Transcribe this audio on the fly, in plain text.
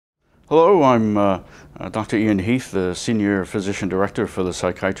Hello, I'm Dr. Ian Heath, the Senior Physician Director for the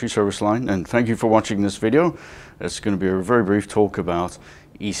Psychiatry Service Line, and thank you for watching this video. It's going to be a very brief talk about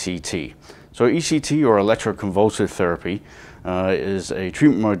ECT. So ECT, or electroconvulsive therapy, is a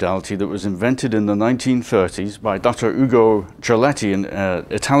treatment modality that was invented in the 1930s by Dr. Ugo Cerletti, an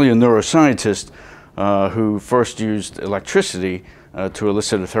Italian neuroscientist who first used electricity to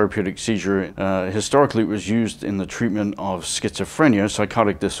elicit a therapeutic seizure. Historically, it was used in the treatment of schizophrenia,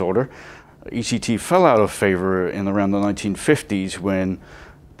 psychotic disorder. ECT fell out of favor in around the 1950s when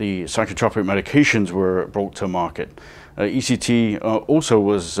the psychotropic medications were brought to market. ECT also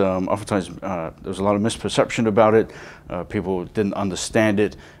was oftentimes, there was a lot of misperception about it. People didn't understand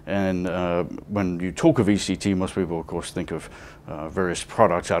it, and when you talk of ECT, most people of course think of various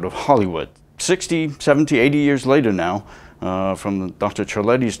products out of Hollywood. 60, 70, 80 years later now, from Dr.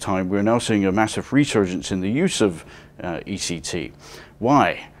 Cerletti's time, we're now seeing a massive resurgence in the use of ECT.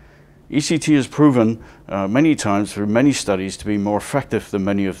 Why? ECT has proven many times through many studies to be more effective than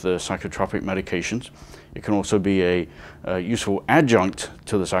many of the psychotropic medications. It can also be a useful adjunct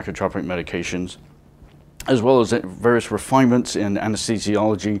to the psychotropic medications, as well as various refinements in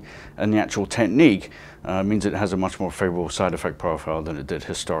anesthesiology, and the actual technique means it has a much more favorable side effect profile than it did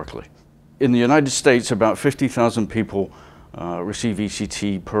historically. In the United States, about 50,000 people receive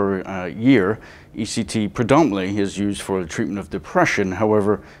ECT per year. ECT predominantly is used for the treatment of depression.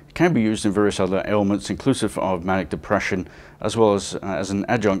 However, it can be used in various other ailments, inclusive of manic depression, as well as an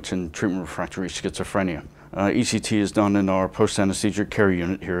adjunct in treatment refractory schizophrenia. ECT is done in our post-anesthesia care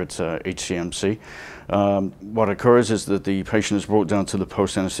unit here at HCMC. What occurs is that the patient is brought down to the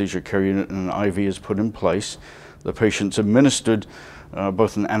post-anesthesia care unit and an IV is put in place. The patient's administered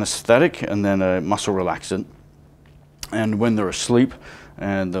both an anesthetic and then a muscle relaxant. And when they're asleep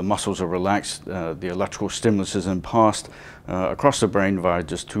and the muscles are relaxed, the electrical stimulus is then passed across the brain via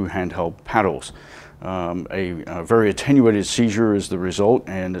just two handheld paddles. A very attenuated seizure is the result,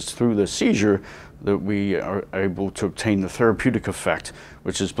 and it's through the seizure that we are able to obtain the therapeutic effect,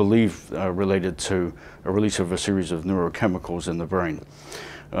 which is believed related to a release of a series of neurochemicals in the brain.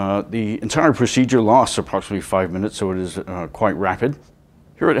 The entire procedure lasts approximately 5 minutes, so it is quite rapid.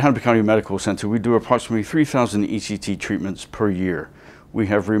 Here at Hennepin County Medical Center, we do approximately 3,000 ECT treatments per year. We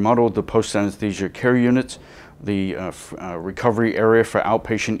have remodeled the post-anesthesia care unit, the recovery area for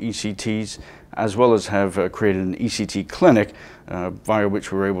outpatient ECTs, as well as have created an ECT clinic via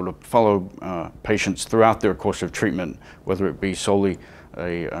which we're able to follow patients throughout their course of treatment, whether it be solely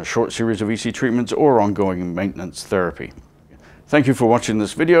a short series of ECT treatments or ongoing maintenance therapy. Thank you for watching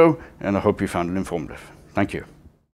this video, and I hope you found it informative. Thank you.